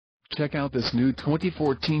Check out this new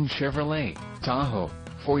 2014 Chevrolet Tahoe.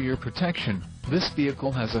 For your protection, this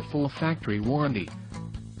vehicle has a full factory warranty.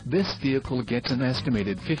 This vehicle gets an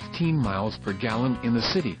estimated 15 miles per gallon in the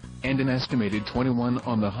city, and an estimated 21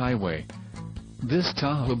 on the highway. This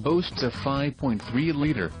Tahoe boasts a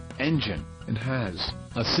 5.3-liter engine, and has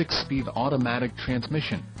a 6-speed automatic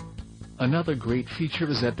transmission. Another great feature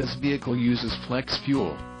is that this vehicle uses flex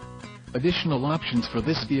fuel. Additional options for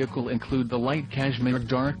this vehicle include the light cashmere,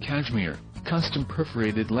 dark cashmere, custom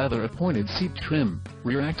perforated leather appointed seat trim,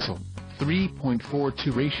 rear axle,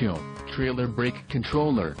 3.42 ratio, trailer brake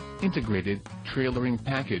controller, integrated trailering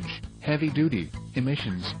package, heavy duty,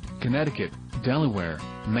 emissions, Connecticut, Delaware,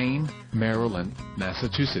 Maine, Maryland,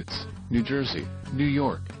 Massachusetts, New Jersey, New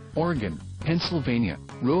York, Oregon, Pennsylvania,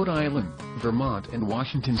 Rhode Island, Vermont and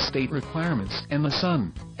Washington state requirements, and the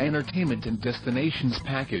Sun, Entertainment and Destinations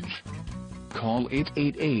package. Call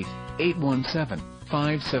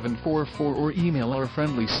 888-817-5744 or email our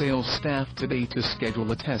friendly sales staff today to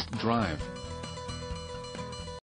schedule a test drive.